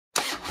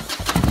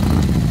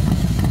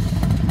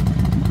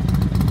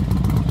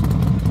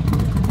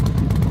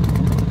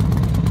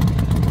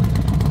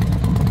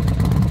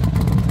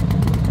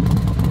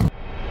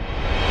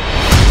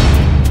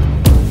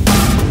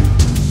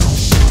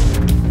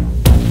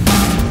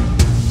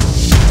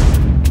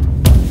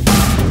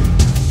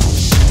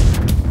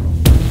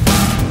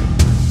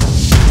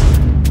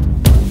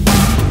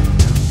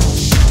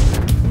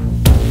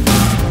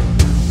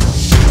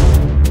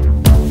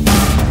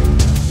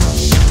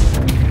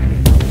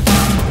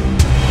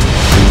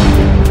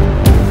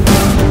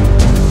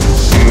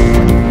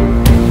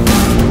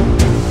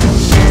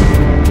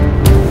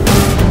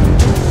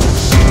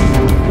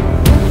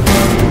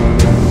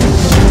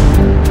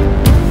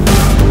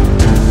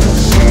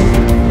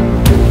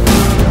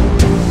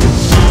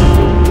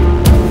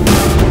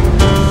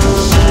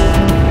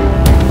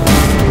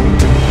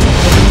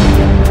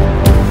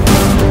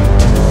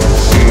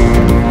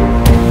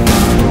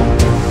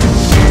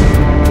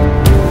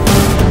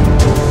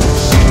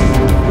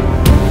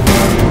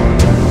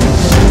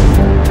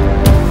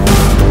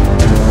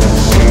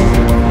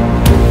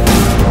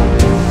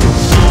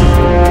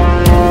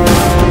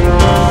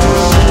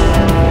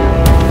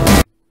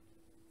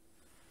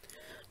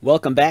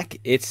welcome back.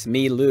 It's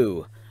me,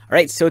 Lou.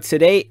 Alright, so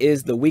today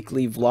is the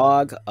weekly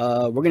vlog.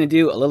 We're going to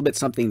do a little bit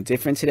something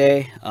different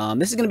today.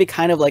 This is going to be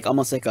kind of like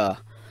almost like a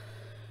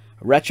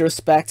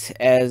retrospect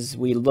as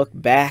we look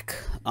back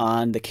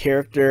on the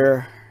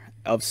character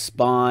of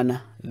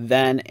Spawn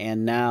then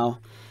and now.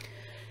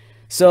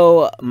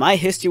 So my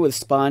history with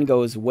Spawn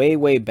goes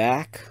way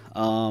back.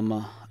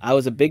 I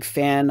was a big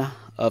fan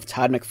of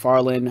Todd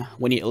McFarlane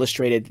when he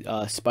illustrated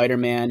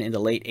Spider-Man in the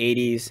late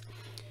 80s.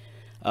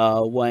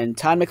 When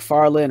Todd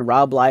McFarlane,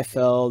 Rob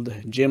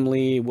Liefeld, Jim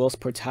Lee, Whilce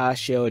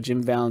Portacio,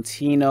 Jim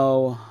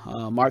Valentino,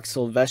 Mark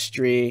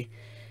Silvestri,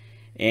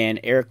 and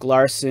Eric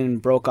Larson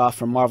broke off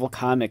from Marvel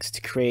Comics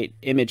to create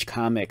Image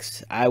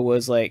Comics, I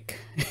was like,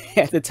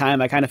 at the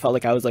time, I kind of felt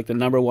like I was like the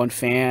 #1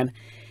 fan,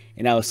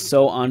 and I was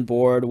so on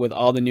board with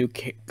all the new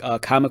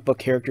comic book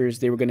characters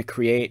they were going to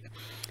create.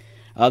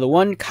 The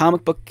one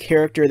comic book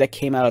character that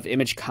came out of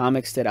Image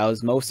Comics that I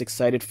was most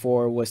excited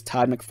for was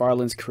Todd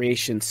McFarlane's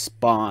creation,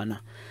 Spawn.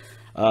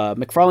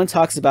 McFarlane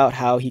talks about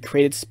how he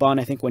created Spawn,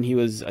 I think, when he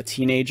was a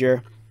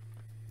teenager,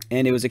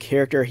 and it was a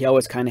character he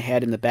always kind of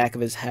had in the back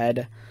of his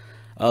head.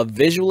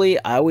 Visually,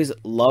 I always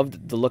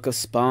loved the look of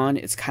Spawn.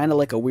 It's kind of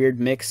like a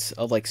weird mix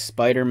of like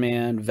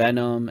Spider-Man,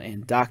 Venom,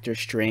 and Doctor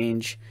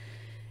Strange.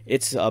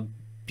 It's a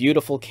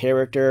beautiful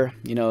character.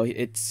 You know,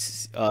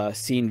 it's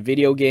seen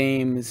video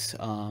games,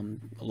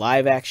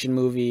 live action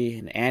movie,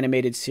 an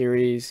animated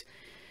series,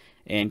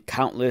 and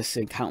countless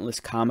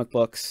comic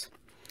books.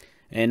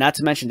 And not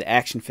to mention the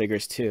action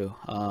figures too.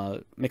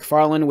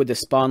 McFarlane with the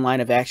Spawn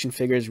line of action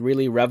figures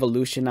really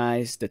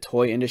revolutionized the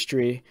toy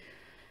industry.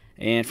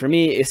 And for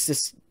me, it's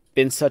just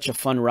been such a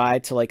fun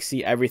ride to like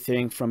see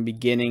everything from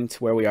beginning to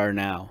where we are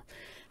now.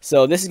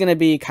 So this is going to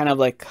be kind of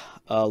like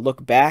a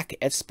look back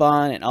at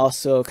Spawn and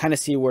also kind of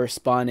see where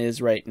Spawn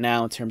is right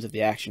now in terms of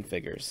the action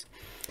figures.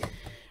 All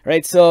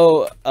right,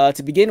 so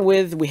to begin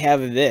with, we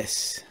have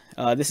this.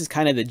 This is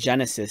kind of the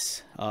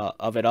genesis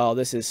of it all.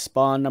 This is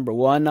Spawn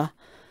 #1.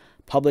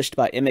 Published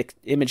by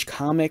Image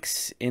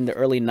Comics in the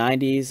early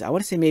 90s. I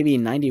want to say maybe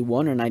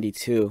 91 or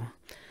 92.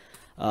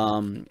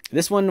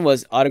 This one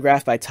was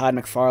autographed by Todd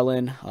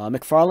McFarlane.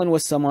 McFarlane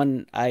was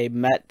someone I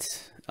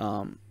met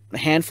a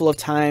handful of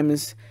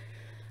times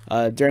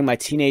during my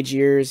teenage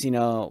years. You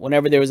know,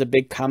 whenever there was a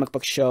big comic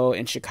book show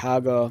in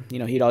Chicago, you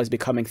know, he'd always be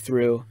coming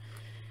through.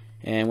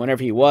 And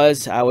whenever he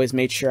was, I always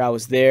made sure I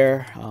was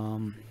there.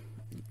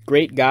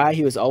 Great guy.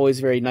 He was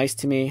always very nice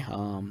to me.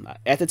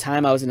 At the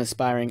time, I was an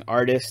aspiring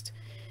artist.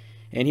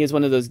 And he was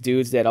one of those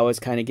dudes that always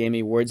kind of gave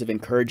me words of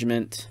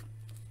encouragement.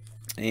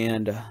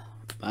 And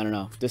I don't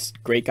know,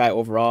 just great guy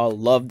overall.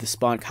 Loved the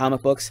Spawn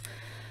comic books.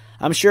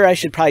 I'm sure I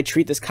should probably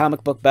treat this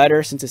comic book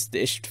better since it's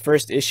the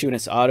first issue and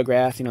it's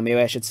autographed. You know, maybe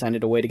I should send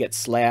it away to get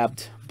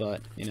slabbed.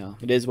 But, you know,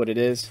 it is what it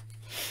is.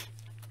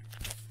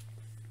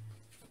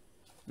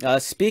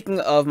 Speaking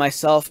of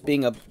myself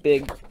being a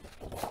big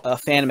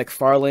fan of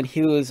McFarlane,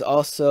 he was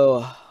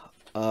also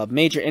a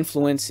major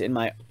influence in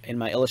my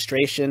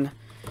illustration.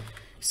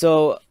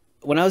 So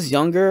when I was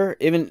younger,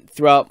 even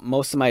throughout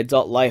most of my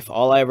adult life,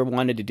 all I ever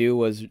wanted to do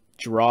was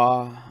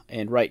draw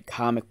and write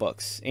comic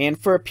books. And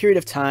for a period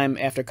of time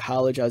after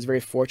college, I was very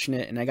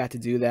fortunate and I got to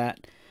do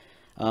that.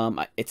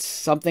 It's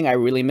something I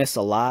really miss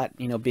a lot,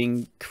 you know,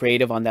 being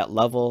creative on that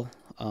level.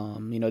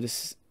 You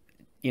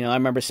know, I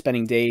remember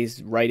spending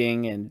days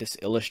writing and just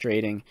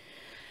illustrating.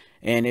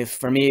 And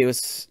for me, it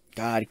was,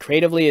 God,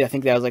 creatively, I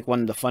think that was like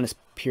one of the funnest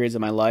periods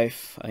of my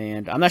life,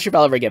 and I'm not sure if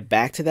I'll ever get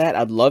back to that.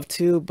 I'd love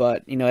to,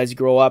 but you know, as you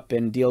grow up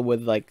and deal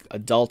with like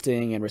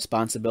adulting and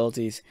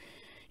responsibilities,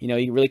 you know,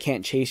 you really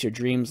can't chase your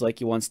dreams like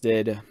you once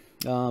did.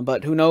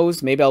 But who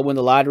knows? Maybe I'll win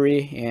the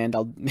lottery, and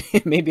I'll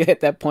maybe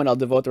at that point I'll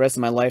devote the rest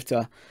of my life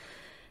to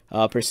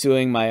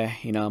pursuing my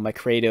my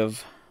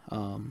creative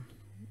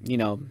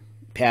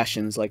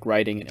passions like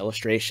writing and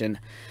illustration.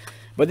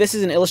 But this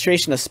is an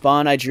illustration of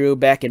Spawn I drew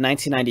back in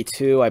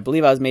 1992. I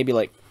believe I was maybe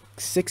like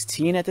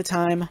 16 at the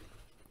time.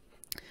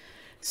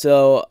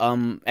 So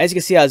as you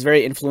can see, I was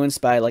very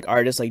influenced by like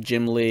artists like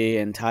Jim Lee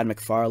and Todd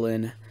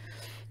McFarlane,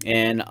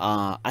 and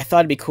I thought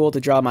it'd be cool to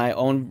draw my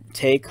own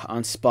take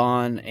on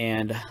Spawn.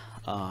 And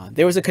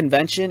there was a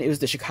convention. It was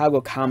the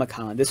Chicago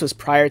Comic-Con. This was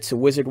prior to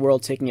Wizard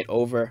World taking it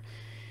over,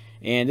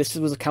 and this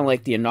was kind of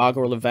like the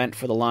inaugural event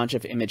for the launch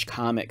of Image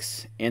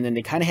Comics. And then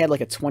they kind of had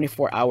like a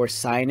 24-hour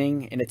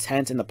signing in a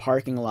tent in the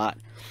parking lot,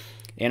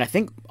 and I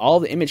think all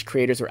the Image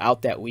creators were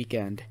out that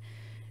weekend.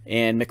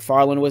 And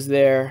McFarlane was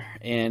there,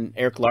 and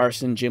Eric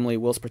Larson, Jim Lee,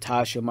 Whilce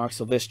Portacio, Mark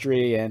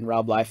Silvestri, and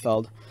Rob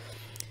Liefeld.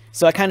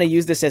 So I kind of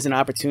used this as an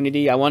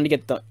opportunity. I wanted to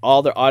get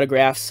all their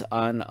autographs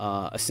on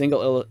a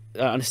single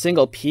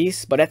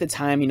piece, but at the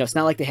time, you know, it's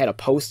not like they had a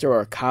poster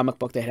or a comic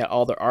book that had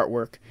all their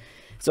artwork.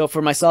 So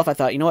for myself, I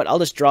thought, you know what, I'll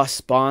just draw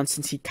Spawn,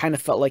 since he kind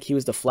of felt like he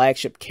was the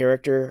flagship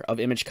character of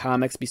Image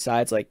Comics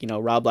besides, like, you know,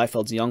 Rob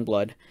Liefeld's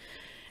Youngblood.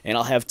 And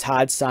I'll have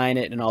Todd sign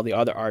it and all the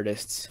other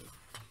artists.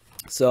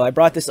 So I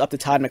brought this up to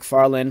Todd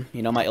McFarlane,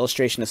 you know, my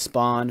illustration of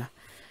Spawn.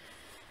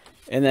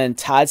 And then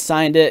Todd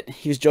signed it.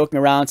 He was joking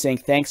around saying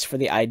thanks for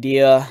the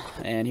idea.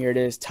 And here it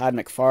is, Todd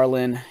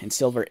McFarlane in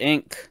silver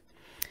ink.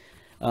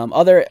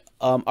 Other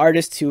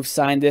artists who've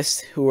signed this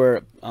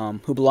who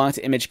belonged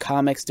to Image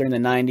Comics during the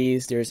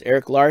 90s. There's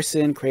Eric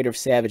Larson, creator of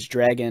Savage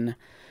Dragon.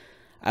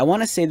 I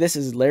want to say this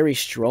is Larry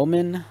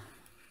Stroman.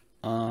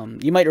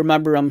 You might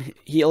remember him.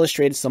 He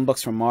illustrated some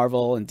books from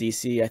Marvel and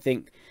DC. I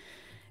think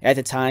at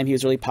the time he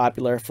was really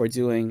popular for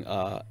doing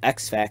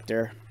X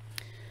Factor.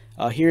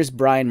 Here's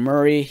Brian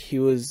Murray. He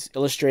was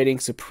illustrating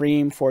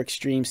Supreme for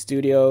Extreme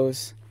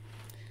Studios.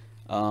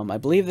 I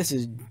believe this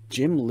is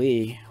Jim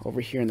Lee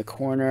over here in the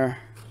corner.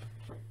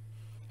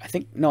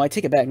 No, I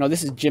take it back. No,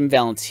 this is Jim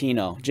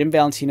Valentino. Jim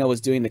Valentino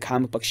was doing the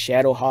comic book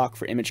Shadowhawk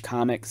for Image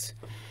Comics.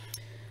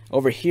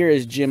 Over here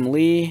is Jim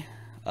Lee.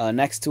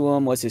 Next to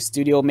him was his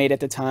studio mate at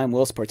the time,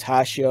 Will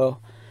Portacio.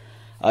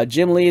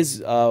 Jim Lee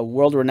is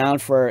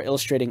world-renowned for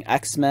illustrating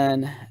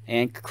X-Men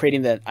and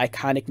creating that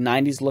iconic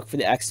 90s look for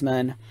the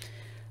X-Men.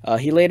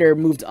 He later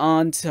moved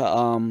on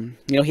to,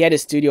 he had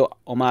his studio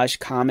Homage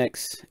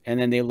Comics, and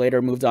then they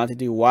later moved on to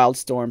do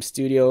Wildstorm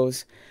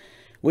Studios,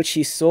 which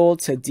he sold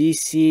to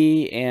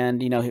DC,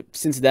 and,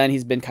 since then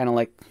he's been kind of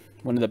like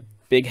one of the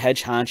big head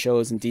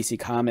honchos in DC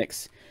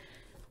Comics.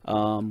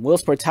 Will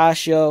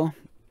Portacio,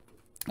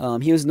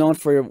 he was known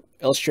for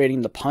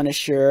illustrating The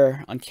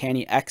Punisher,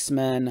 Uncanny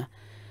X-Men.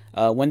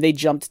 When they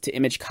jumped to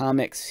Image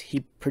Comics, he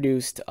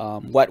produced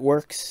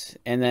Wetworks,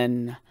 and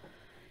then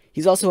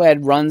he's also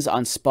had runs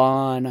on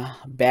Spawn,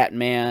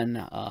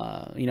 Batman.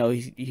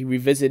 He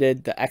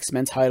revisited the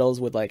X-Men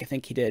titles with, like, I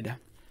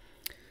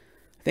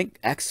think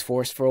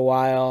X-Force for a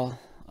while,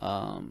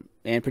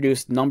 and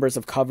produced numbers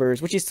of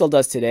covers, which he still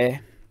does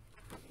today.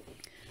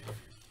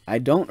 I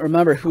don't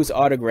remember whose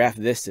autograph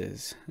this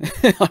is,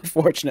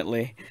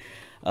 unfortunately.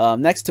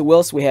 Next to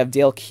Wills, we have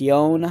Dale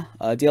Keown.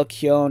 Dale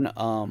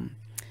Keown,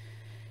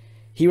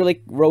 he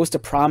really rose to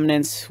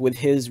prominence with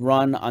his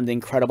run on The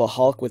Incredible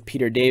Hulk with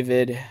Peter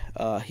David.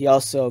 He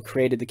also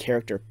created the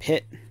character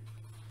Pitt.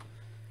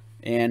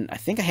 And I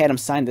think I had him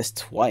sign this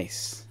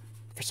twice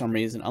for some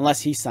reason,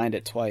 unless he signed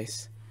it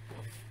twice.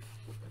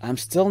 I'm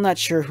still not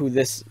sure who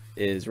this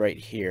is right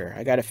here.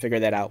 I got to figure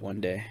that out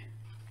one day.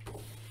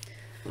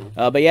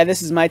 But yeah,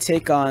 this is my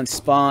take on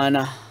Spawn.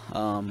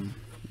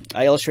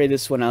 I illustrated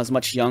this when I was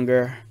much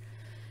younger.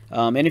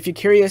 And if you're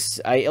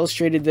curious, I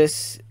illustrated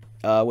this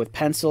with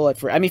pencil.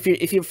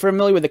 If you're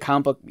familiar with the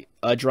comic book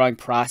drawing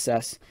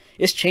process,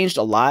 it's changed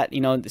a lot,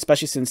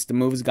 especially since the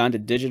move's gone to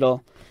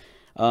digital.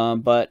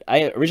 But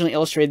I originally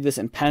illustrated this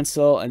in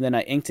pencil, and then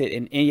I inked it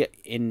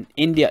in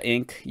India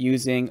ink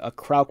using a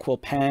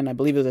Crowquill pen. I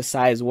believe it was a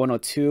size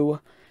 102,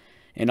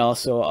 and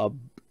also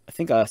I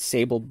think a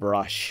sable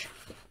brush.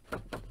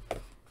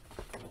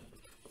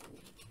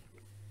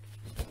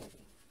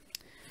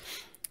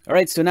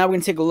 Alright, so now we're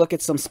going to take a look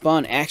at some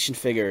Spawn action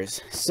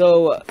figures.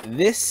 So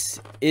this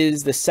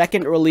is the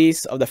second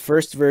release of the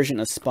first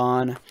version of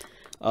Spawn.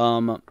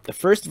 The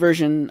first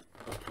version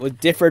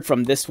differed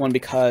from this one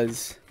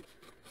because,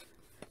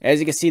 as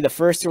you can see, the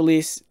first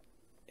release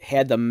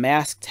had the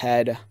masked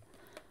head,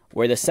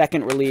 where the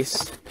second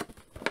release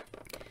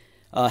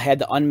had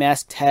the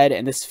unmasked head,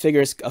 and this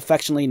figure is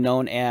affectionately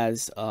known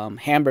as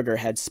Hamburger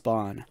Head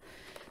Spawn.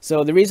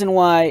 So the reason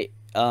why,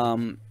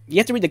 you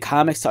have to read the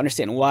comics to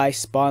understand why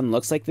Spawn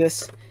looks like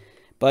this,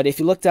 but if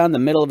you look down the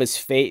middle of his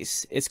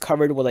face, it's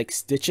covered with like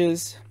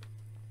stitches.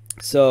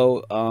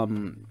 So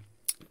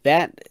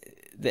that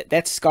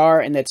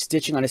scar and that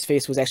stitching on his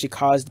face was actually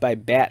caused by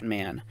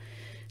Batman.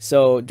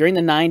 So during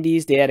the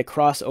 90s, they had a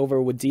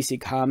crossover with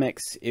DC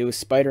Comics. It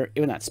was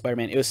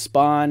It was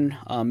Spawn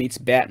meets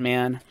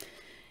Batman.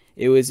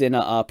 It was in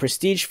a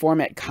prestige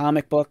format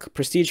comic book.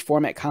 Prestige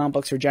format comic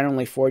books are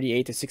generally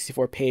 48 to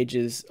 64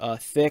 pages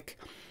thick,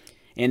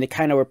 and they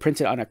kind of were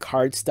printed on a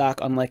cardstock,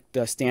 unlike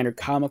the standard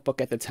comic book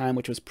at the time,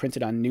 which was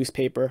printed on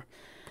newspaper.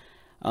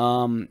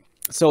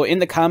 So in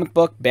the comic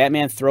book,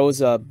 Batman throws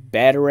a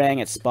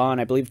batarang at Spawn,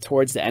 I believe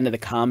towards the end of the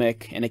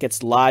comic, and it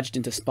gets lodged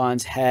into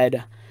Spawn's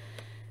head.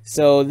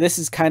 So this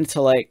is kind of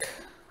to, like,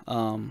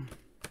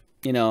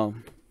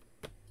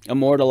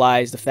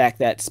 immortalize the fact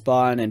that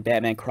Spawn and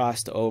Batman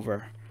crossed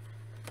over.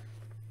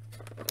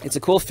 It's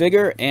a cool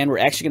figure, and we're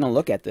actually going to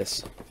look at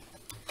this.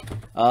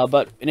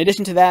 But in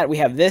addition to that, we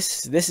have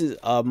this. This is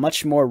a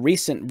much more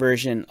recent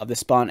version of the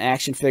Spawn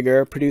action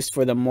figure, produced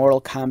for the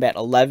Mortal Kombat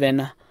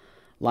 11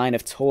 line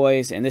of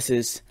toys, and this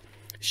is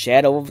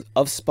Shadow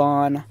of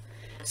Spawn.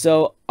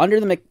 So under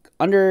the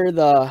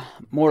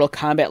Mortal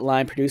Kombat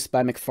line produced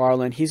by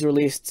McFarlane, he's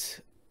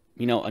released,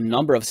 a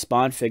number of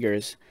Spawn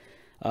figures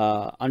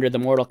under the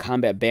Mortal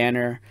Kombat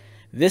banner.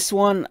 This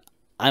one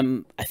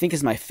I think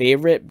is my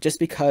favorite, just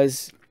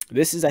because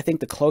this is, I think,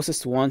 the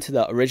closest one to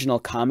the original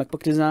comic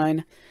book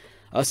design.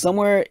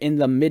 Somewhere in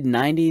the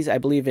mid-90s, I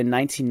believe in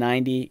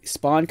 1990,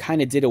 Spawn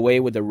kind of did away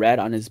with the red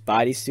on his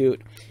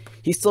bodysuit.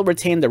 He still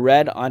retained the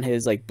red on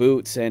his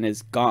boots and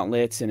his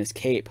gauntlets and his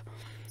cape.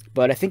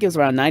 But I think it was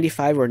around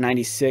 95 or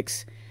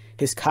 96,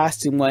 his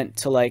costume went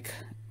to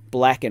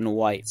black and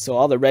white. So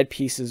all the red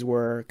pieces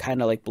were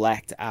kind of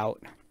blacked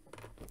out.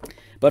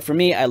 But for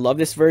me, I love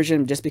this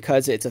version just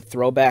because it's a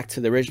throwback to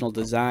the original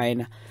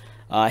design.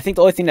 I think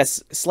the only thing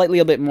that's slightly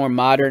a bit more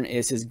modern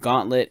is his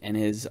gauntlet and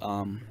his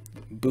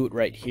boot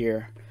right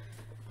here.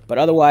 But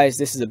otherwise,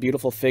 this is a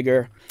beautiful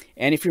figure.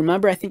 And if you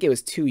remember, I think it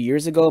was 2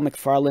 years ago,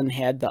 McFarlane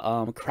had the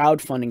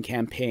crowdfunding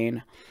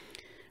campaign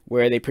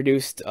where they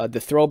produced the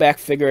throwback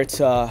figure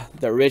to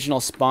the original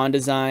Spawn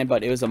design,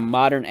 but it was a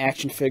modern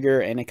action figure,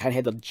 and it kind of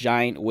had the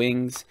giant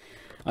wings.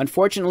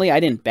 Unfortunately, I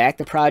didn't back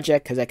the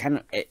project because at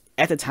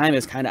the time, it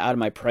was kind of out of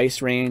my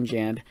price range,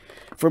 and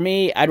for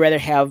me, I'd rather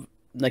have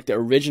like the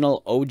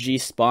original OG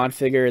Spawn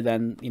figure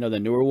than, you know, the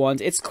newer ones.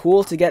 It's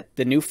cool to get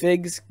the new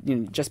figs, you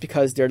know, just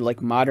because they're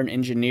like modern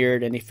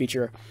engineered and they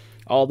feature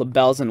all the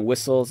bells and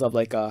whistles of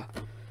like a,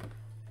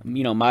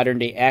 you know, modern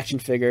day action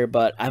figure.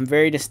 But I'm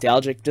very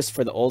nostalgic just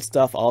for the old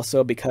stuff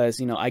also because,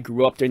 you know, I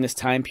grew up during this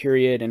time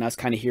period and I was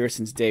kind of here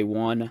since day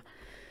one.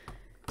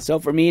 So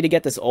for me to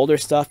get this older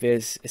stuff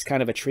is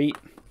kind of a treat.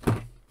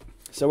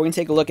 So we're gonna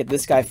take a look at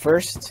this guy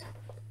first.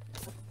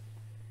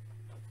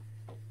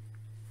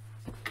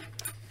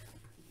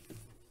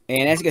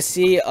 And as you can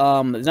see,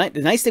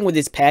 the nice thing with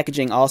this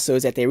packaging also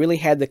is that they really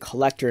had the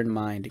collector in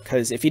mind.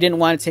 Because if you didn't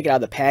want to take it out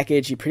of the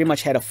package, you pretty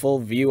much had a full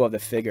view of the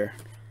figure.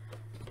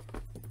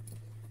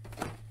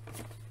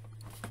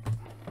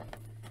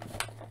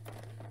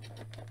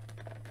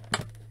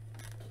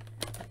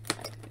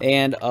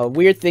 And a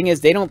weird thing is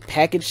they don't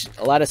package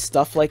a lot of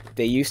stuff like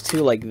they used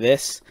to, like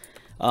this.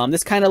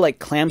 This kind of like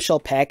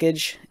clamshell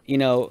package, you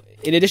know,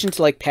 in addition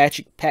to like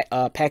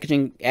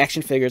packaging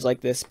action figures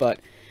like this, but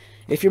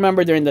if you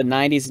remember during the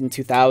 90s and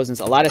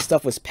 2000s, a lot of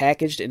stuff was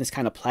packaged in this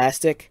kind of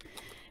plastic.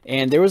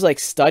 And there was like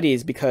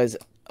studies because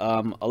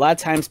a lot of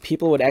times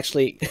people would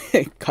actually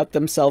cut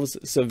themselves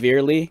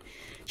severely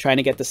trying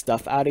to get the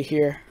stuff out of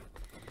here.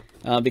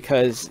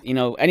 Because, you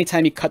know,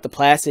 anytime you cut the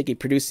plastic, it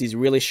produces these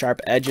really sharp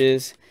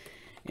edges.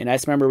 And I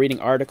just remember reading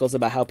articles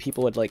about how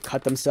people would like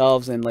cut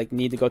themselves and like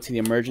need to go to the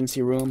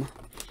emergency room.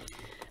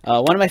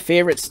 One of my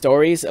favorite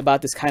stories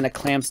about this kind of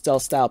clamshell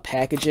style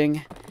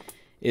packaging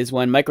is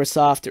when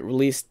Microsoft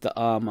released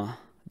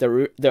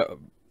the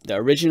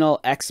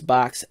original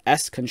Xbox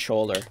S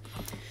controller.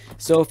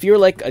 So if you're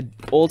like an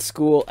old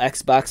school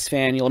Xbox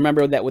fan, you'll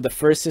remember that with the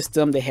first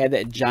system, they had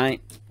that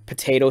giant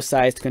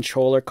potato-sized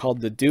controller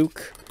called the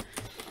Duke.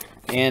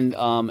 And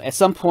at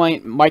some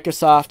point,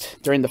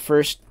 Microsoft, during the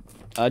first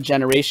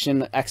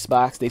generation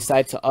Xbox, they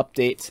decided to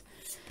update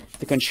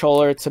the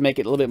controller to make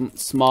it a little bit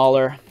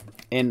smaller.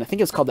 And I think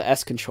it was called the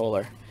S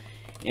controller.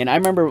 And I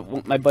remember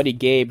my buddy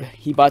Gabe,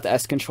 he bought the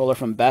S controller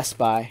from Best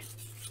Buy.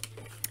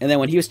 And then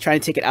when he was trying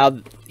to take it out,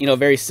 you know, a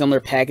very similar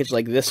package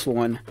like this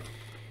one,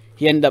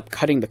 he ended up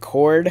cutting the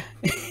cord.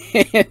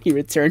 And he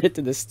returned it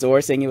to the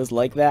store saying it was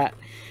like that.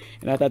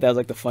 And I thought that was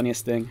like the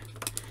funniest thing.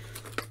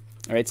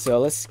 Alright, so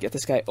let's get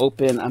this guy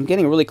open. I'm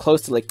getting really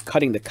close to like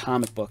cutting the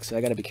comic book, so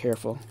I gotta be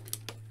careful.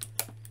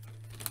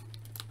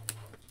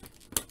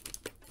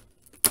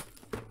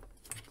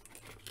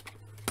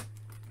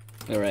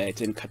 Alright,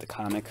 didn't cut the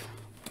comic.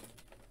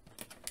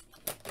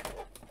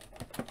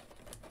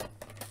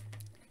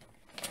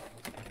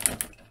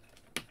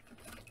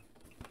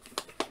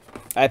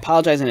 I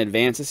apologize in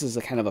advance. This is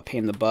a kind of a pain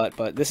in the butt,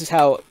 but this is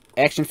how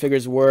action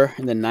figures were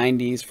in the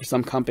 90s for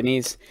some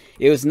companies.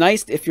 It was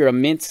nice if you're a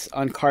mint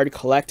on card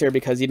collector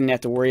because you didn't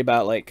have to worry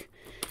about like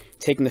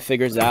taking the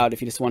figures out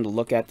if you just wanted to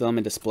look at them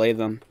and display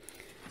them.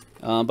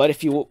 But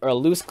if you are a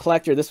loose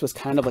collector, this was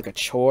kind of like a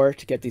chore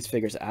to get these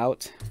figures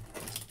out.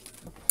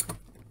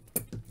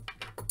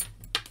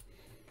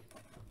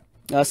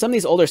 Some of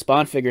these older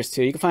Spawn figures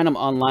too, you can find them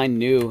online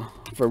new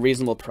for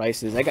reasonable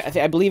prices.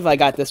 I believe I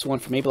got this one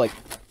for maybe like,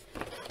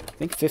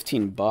 I think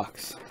 15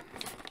 bucks.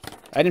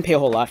 I didn't pay a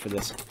whole lot for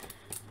this.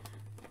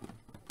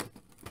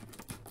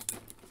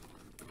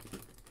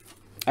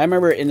 I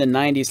remember in the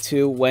 90s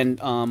too, when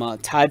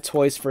Todd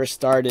Toys first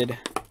started,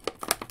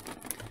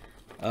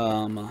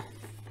 there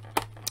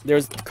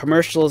was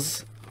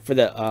commercials for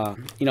the,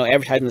 you know,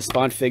 advertising the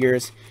Spawn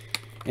figures,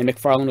 and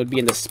McFarlane would be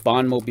in the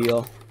Spawn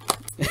mobile.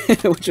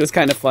 Which was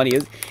kind of funny.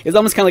 It was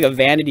almost kind of like a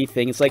vanity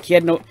thing. It's like he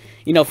had no,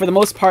 you know, for the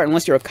most part,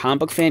 unless you're a comic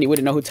book fan, you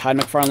wouldn't know who Todd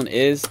McFarlane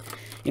is.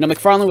 You know,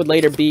 McFarlane would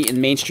later be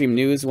in mainstream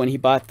news when he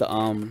bought the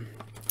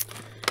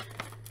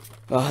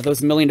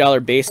those $1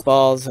 million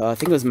baseballs. I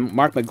think it was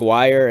Mark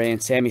McGuire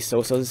and Sammy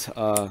Sosa's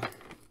what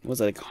was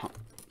it, like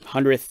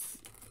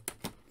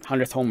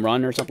 100th home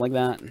run or something like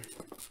that.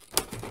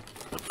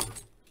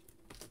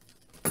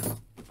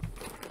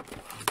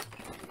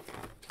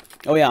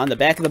 Oh yeah, on the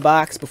back of the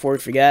box, before we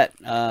forget,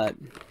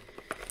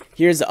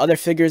 here's the other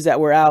figures that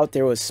were out.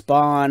 There was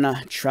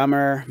Spawn,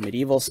 Tremor,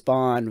 Medieval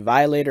Spawn,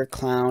 Violator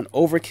Clown,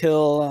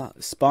 Overkill,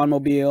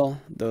 Spawnmobile,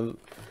 the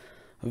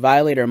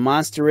Violator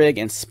Monster Rig,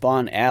 and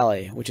Spawn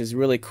Alley, which is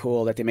really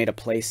cool that they made a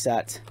play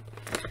set.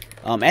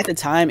 At the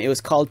time, it was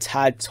called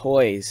Todd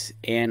Toys,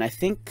 and I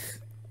think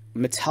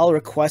Mattel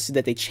requested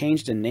that they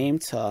change the name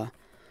to, I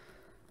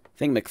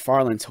think,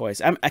 McFarlane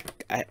Toys. I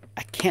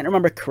can't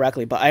remember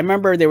correctly, but I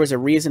remember there was a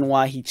reason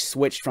why he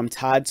switched from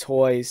Todd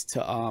Toys to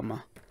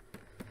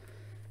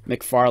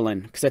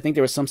McFarlane, because I think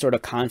there was some sort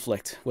of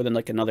conflict within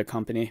like another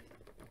company.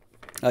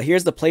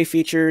 Here's the play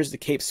features. The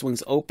cape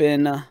swings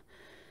open.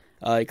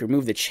 You can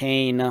remove the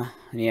chain, and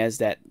he has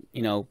that,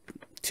 you know,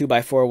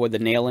 2x4 with the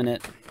nail in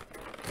it.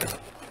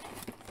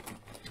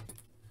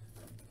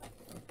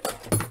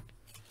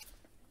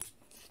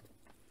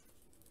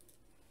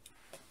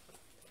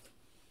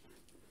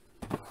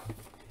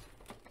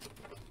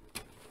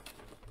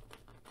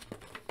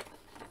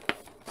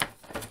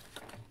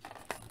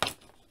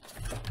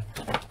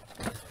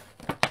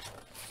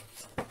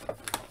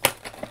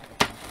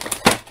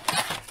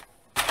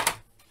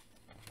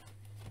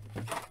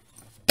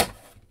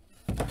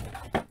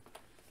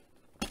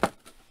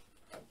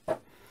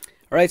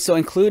 Alright, so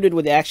included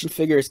with the action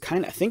figure is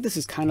I think this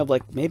is kind of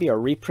like maybe a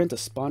reprint of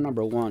Spawn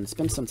 #1. It's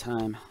been some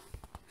time.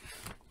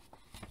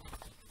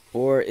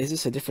 Or is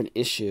this a different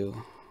issue?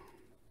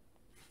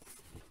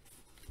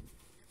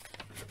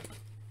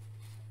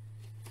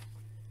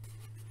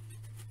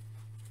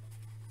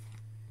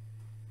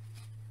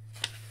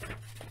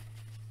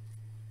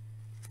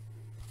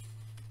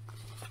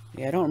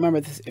 Yeah, I don't remember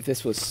if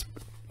this was...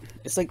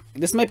 It's like,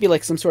 this might be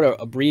like some sort of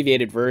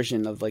abbreviated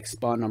version of like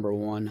Spawn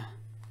 #1.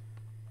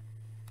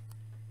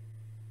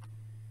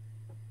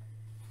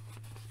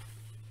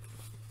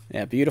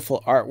 Yeah,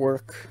 beautiful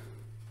artwork.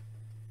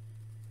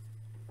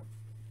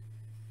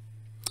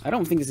 I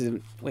don't think this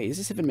is... Wait, is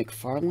this even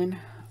McFarlane?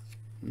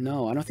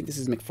 No, I don't think this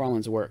is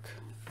McFarlane's work,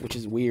 which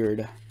is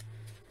weird.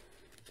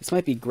 This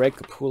might be Greg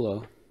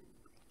Capullo.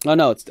 Oh,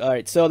 no, it's...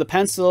 Alright, so the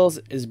pencils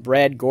is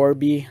Brad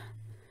Gorby.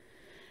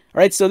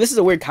 Alright, so this is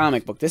a weird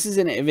comic book. This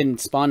isn't even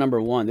Spawn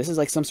 #1. This is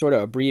like some sort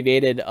of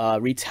abbreviated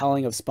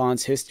retelling of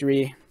Spawn's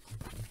history,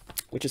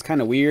 which is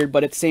kind of weird,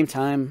 but at the same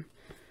time...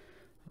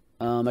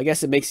 I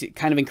guess it makes it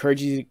kind of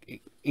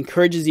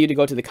encourages you to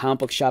go to the comic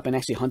book shop and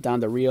actually hunt down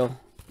the real,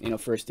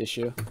 first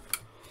issue.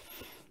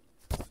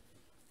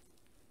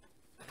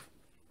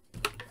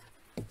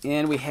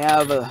 And we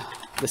have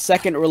the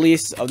second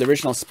release of the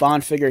original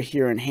Spawn figure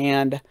here in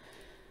hand.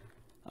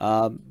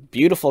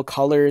 Beautiful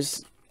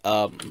colors,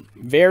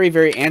 very,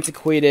 very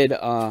antiquated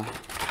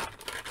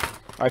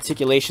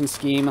articulation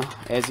scheme,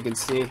 as you can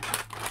see.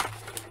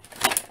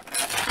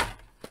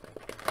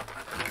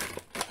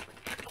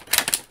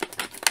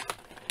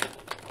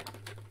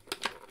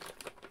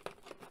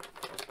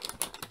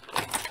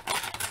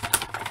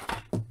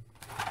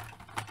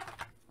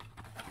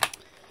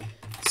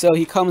 So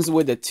he comes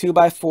with a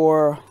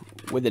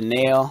 2x4 with a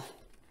nail.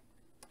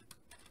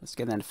 Let's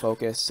get that in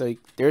focus. So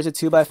there's a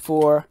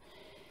 2x4.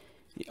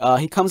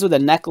 He comes with a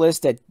necklace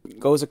that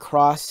goes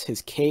across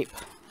his cape.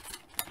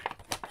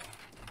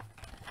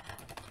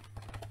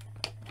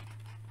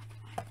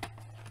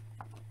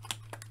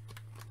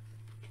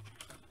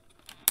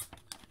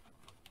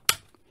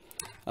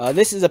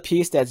 This is a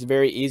piece that's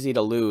very easy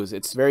to lose.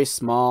 It's very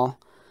small.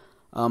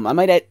 I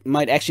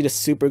might actually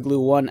just super glue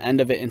one end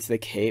of it into the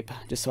cape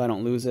just so I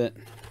don't lose it.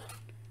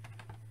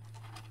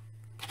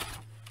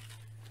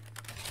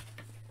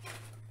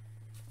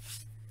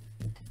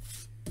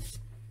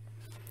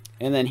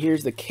 And then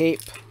here's the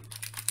cape.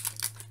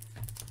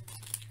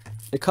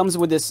 It comes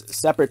with this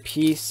separate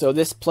piece, so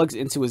this plugs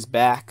into his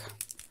back.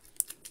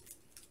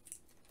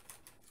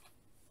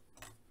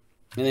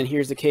 And then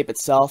here's the cape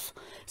itself.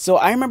 So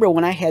I remember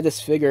when I had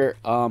this figure,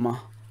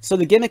 so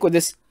the gimmick with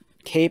this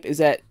cape is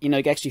that, you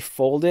can actually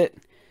fold it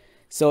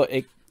so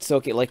it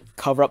can like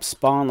cover up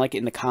Spawn like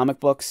in the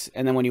comic books,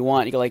 and then when you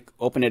want, you can like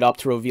open it up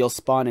to reveal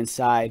Spawn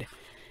inside.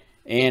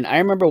 And I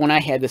remember when I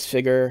had this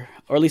figure,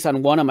 or at least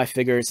on one of my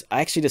figures,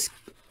 I actually just,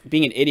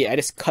 being an idiot, I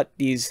just cut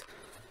these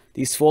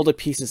folded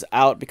pieces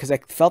out because I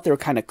felt they were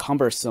kind of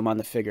cumbersome on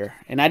the figure,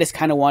 and I just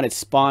kind of wanted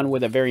Spawn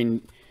with a very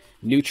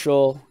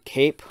neutral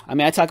cape. I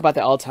mean, I talk about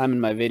that all the time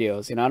in my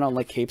videos. I don't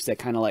like capes that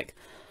kind of like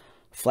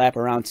flap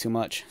around too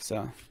much.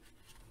 So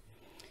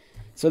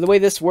the way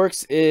this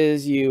works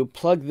is you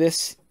plug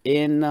this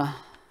in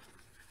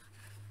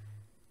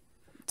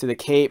to the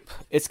cape.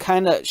 It's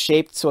kind of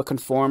shaped so it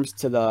conforms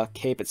to the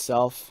cape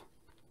itself,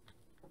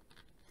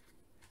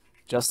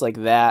 just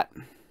like that.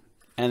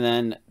 And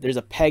then there's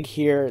a peg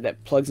here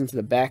that plugs into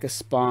the back of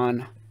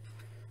Spawn.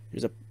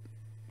 There's a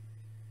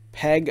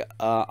peg,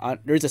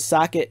 there's a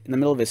socket in the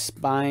middle of his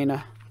spine.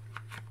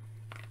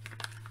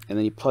 And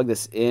then you plug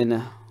this in.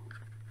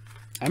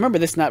 I remember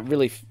this not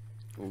really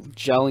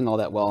gelling all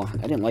that well.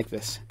 I didn't like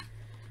this.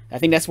 I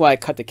think that's why I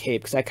cut the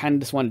cape, because I kind of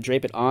just want to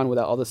drape it on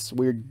without all this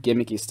weird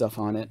gimmicky stuff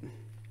on it.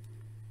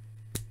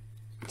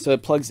 So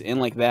it plugs in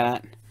like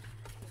that.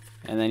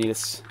 And then you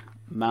just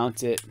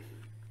mount it.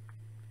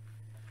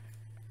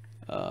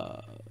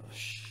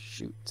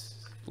 Shoot,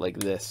 like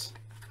this.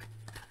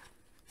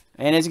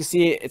 And as you can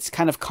see, it's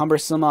kind of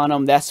cumbersome on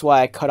him. That's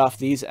why I cut off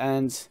these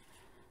ends.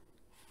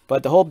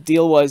 But the whole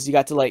deal was you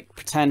got to like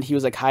pretend he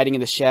was like hiding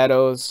in the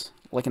shadows,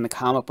 like in the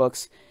comic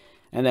books.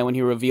 And then when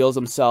he reveals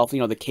himself,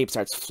 the cape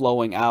starts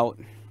flowing out,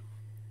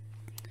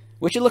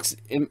 which it looks,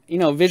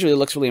 visually it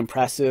looks really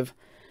impressive.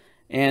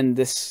 And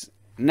this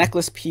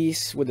necklace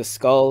piece with the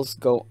skulls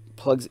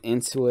plugs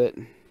into it.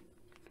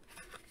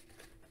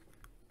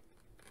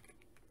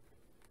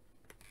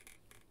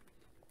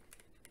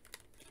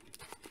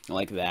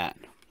 Like that.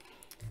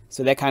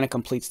 So that kind of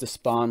completes the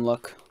Spawn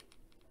look.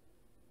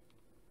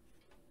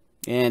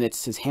 And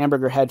it's his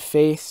hamburger head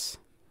face.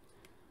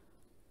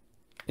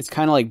 It's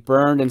kind of like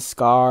burned and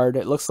scarred.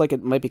 It looks like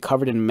it might be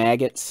covered in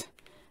maggots.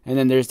 And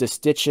then there's the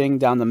stitching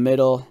down the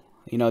middle.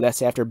 You know,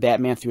 that's after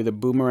Batman threw the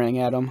boomerang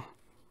at him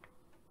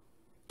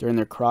during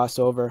their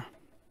crossover.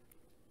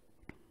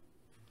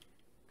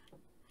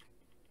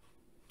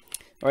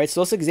 Alright,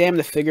 so let's examine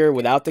the figure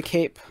without the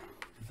cape.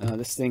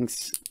 This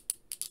thing's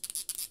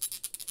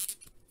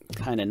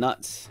kind of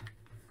nuts.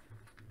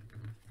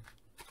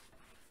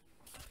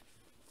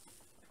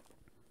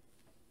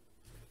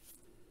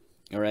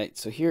 Alright,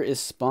 so here is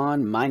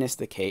Spawn minus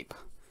the cape.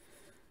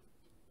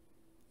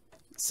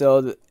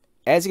 So,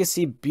 as you can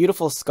see,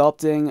 beautiful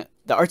sculpting.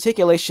 The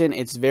articulation,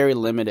 it's very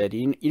limited.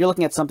 You're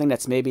looking at something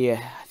that's maybe,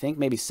 I think,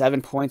 maybe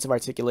 7 points of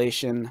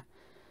articulation.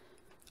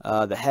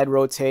 The head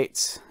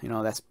rotates, you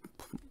know, that's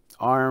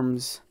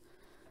arms.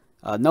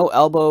 No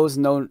elbows,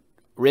 no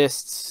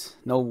wrists,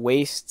 no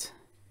waist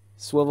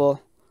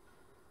swivel.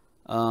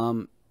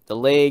 The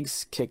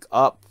legs kick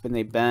up and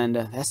they bend.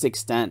 That's the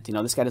extent. You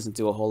know, this guy doesn't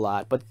do a whole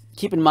lot. But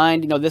keep in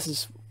mind, you know, this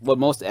is what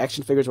most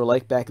action figures were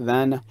like back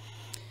then.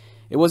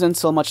 It wasn't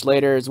so much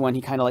later as when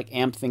he kind of like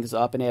amped things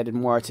up and added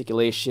more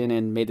articulation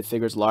and made the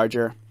figures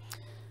larger.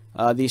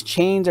 These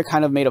chains are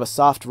kind of made of a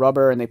soft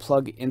rubber and they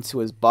plug into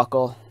his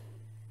buckle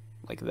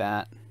like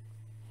that.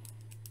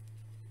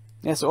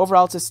 Yeah, so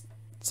overall it's a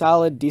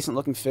solid, decent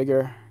looking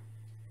figure.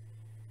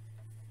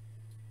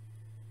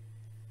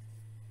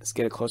 Let's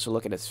get a closer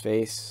look at his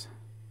face.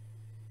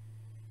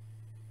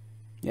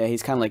 Yeah,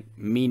 he's kind of like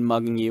mean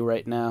mugging you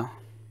right now.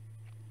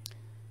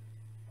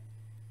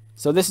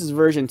 So this is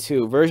version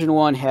 2. Version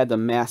 1 had the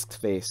masked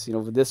face. You know,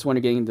 with this one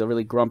you're getting the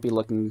really grumpy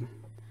looking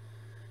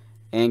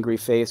angry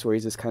face where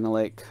he's just kind of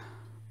like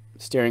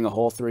staring a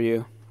hole through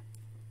you.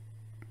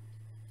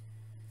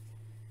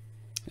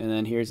 And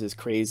then here's his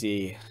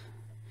crazy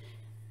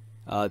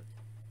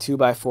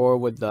 2x4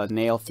 with the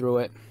nail through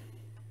it.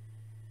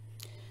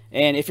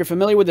 And if you're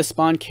familiar with the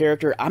Spawn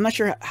character, I'm not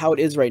sure how it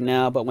is right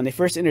now, but when they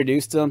first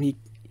introduced him,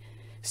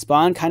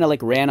 Spawn kind of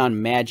like ran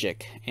on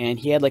magic, and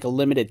he had like a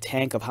limited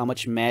tank of how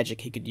much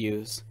magic he could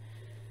use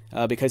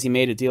because he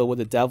made a deal with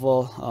the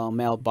devil,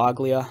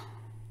 Malboglia.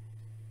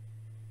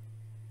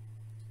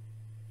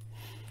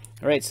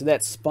 Alright, so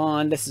that's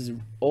Spawn. This is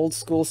old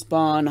school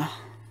Spawn.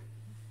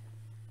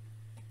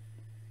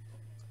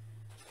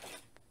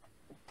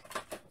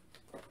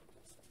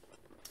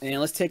 And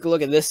let's take a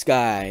look at this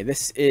guy.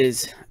 This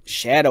is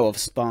Shadow of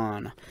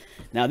Spawn.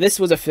 Now this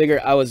was a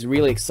figure I was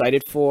really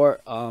excited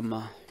for.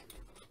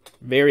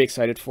 Very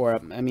excited for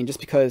it. I mean,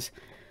 just because,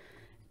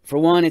 for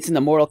one, it's in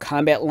the Mortal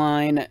Kombat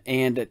line,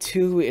 and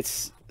two,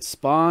 it's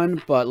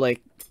Spawn, but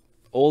like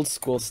old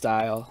school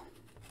style.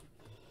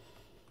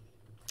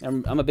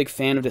 I'm a big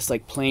fan of this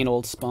like plain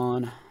old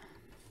Spawn.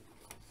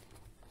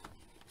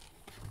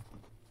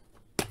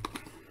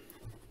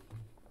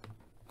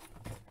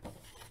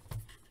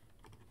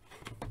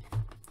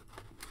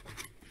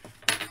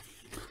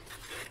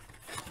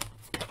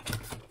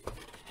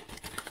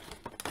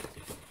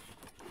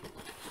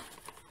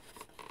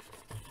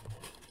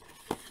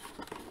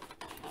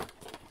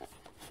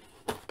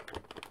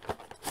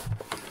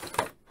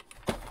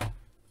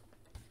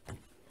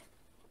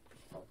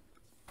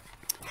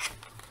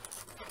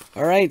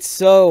 Alright,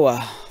 so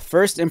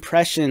first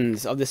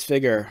impressions of this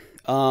figure.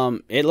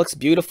 It looks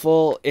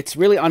beautiful. It's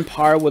really on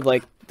par with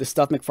like the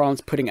stuff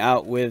McFarlane's putting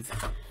out with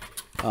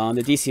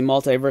the DC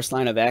Multiverse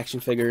line of action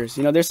figures.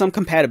 You know, there's some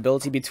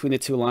compatibility between the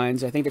two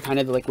lines. I think they're kind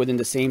of like within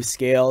the same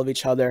scale of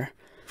each other.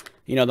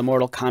 You know, the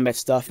Mortal Kombat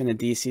stuff and the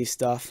DC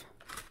stuff.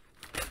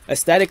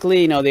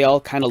 Aesthetically, you know, they all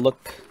kind of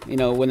look, you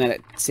know, within that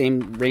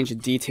same range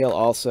of detail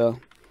also.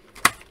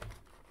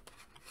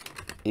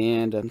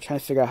 And I'm trying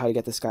to figure out how to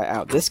get this guy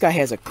out. This guy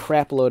has a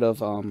crap load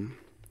of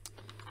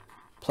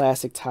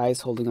plastic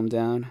ties holding him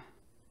down.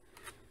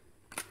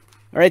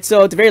 Alright,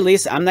 so at the very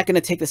least, I'm not going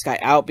to take this guy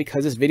out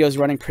because this video is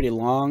running pretty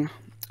long.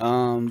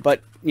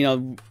 But, you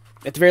know,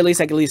 at the very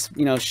least, I can at least,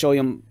 you know, show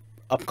him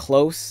up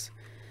close.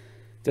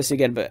 Just to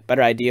get a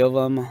better idea of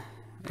him.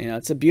 You know,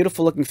 it's a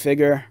beautiful looking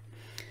figure.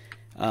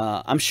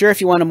 I'm sure if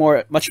you want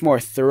a much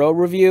more thorough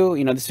review,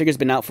 you know, this figure's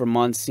been out for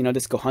months. You know,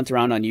 just go hunt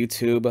around on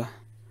YouTube.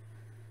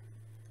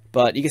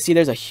 But you can see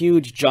there's a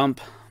huge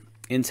jump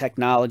in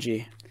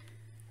technology,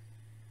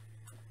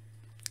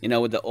 you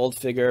know, with the old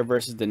figure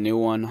versus the new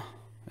one,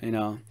 you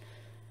know.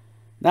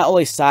 Not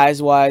only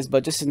size-wise,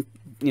 but just in,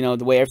 you know,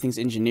 the way everything's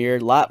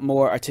engineered. A lot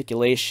more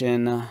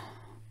articulation.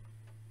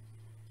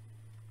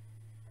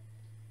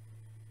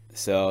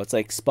 So it's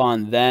like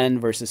Spawn then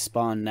versus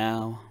Spawn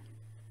now.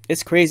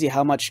 It's crazy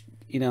how much,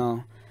 you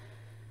know,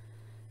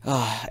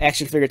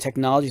 action figure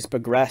technology's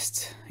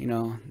progressed, you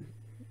know,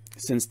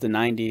 since the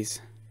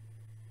 90s.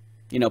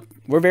 You know,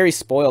 we're very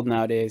spoiled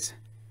nowadays.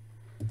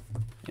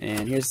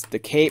 And here's the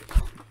cape.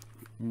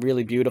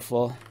 Really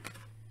beautiful.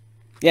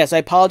 Yeah, so I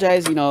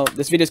apologize. You know,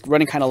 this video's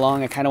running kind of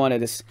long. I kind of want to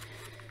just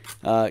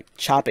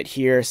chop it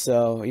here.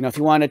 So, you know, if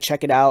you want to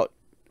check it out,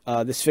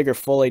 this figure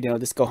fully, you know,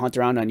 just go hunt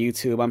around on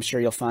YouTube. I'm sure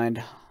you'll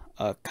find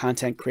a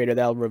content creator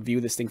that'll review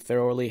this thing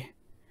thoroughly.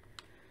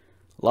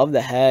 Love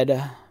the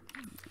head.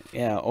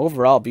 Yeah,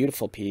 overall,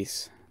 beautiful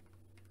piece.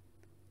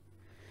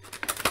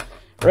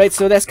 Right,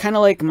 so that's kind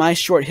of like my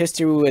short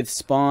history with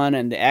Spawn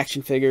and the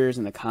action figures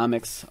and the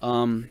comics.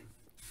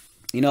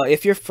 You know,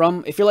 if you're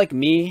like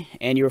me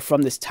and you're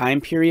from this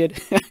time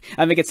period,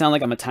 I make it sound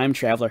like I'm a time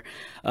traveler.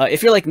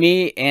 If you're like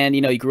me and,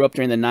 you know, you grew up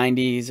during the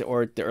 90s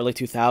or the early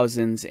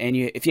 2000s, and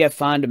if you have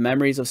fond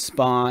memories of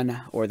Spawn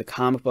or the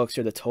comic books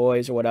or the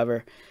toys or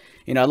whatever,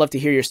 you know, I'd love to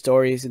hear your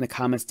stories in the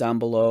comments down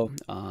below.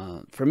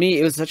 For me,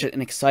 it was such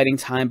an exciting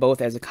time, both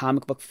as a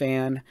comic book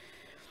fan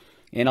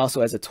and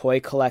also as a toy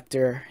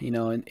collector. You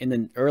know, in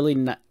the early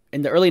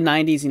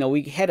 90s, you know,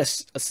 we had a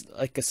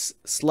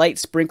slight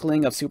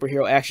sprinkling of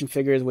superhero action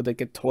figures with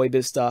like Toy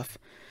Biz stuff.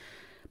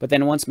 But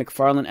then once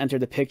McFarlane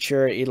entered the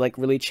picture, it like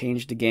really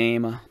changed the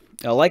game.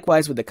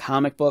 Likewise with the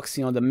comic books,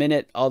 you know, the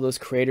minute all those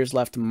creators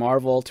left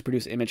Marvel to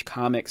produce Image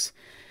Comics,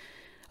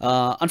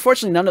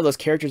 unfortunately none of those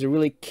characters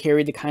really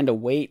carried the kind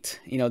of weight,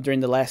 you know,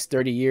 during the last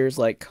 30 years,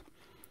 like,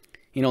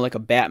 you know, like a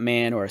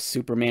Batman or a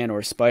Superman or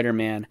a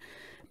Spider-Man.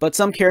 But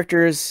some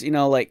characters, you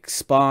know, like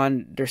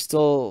Spawn, they're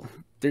still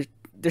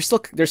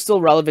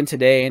relevant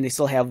today, and they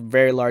still have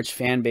very large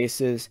fan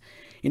bases.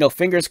 You know,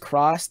 fingers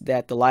crossed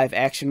that the live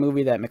action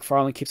movie that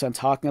McFarlane keeps on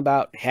talking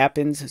about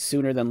happens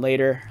sooner than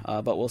later,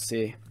 but we'll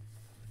see.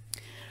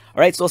 All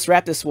right, so let's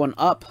wrap this one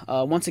up.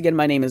 Once again,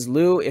 my name is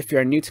Lou. If you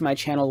are new to my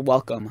channel,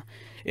 welcome.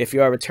 If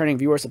you are a returning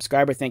viewer or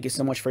subscriber, thank you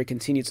so much for your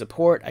continued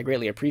support. I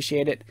greatly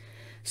appreciate it.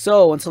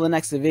 So until the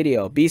next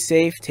video, be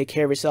safe, take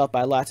care of yourself,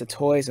 buy lots of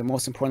toys, and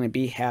most importantly,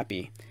 be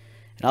happy.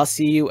 And I'll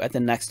see you at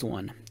the next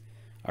one.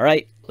 All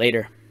right,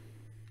 later.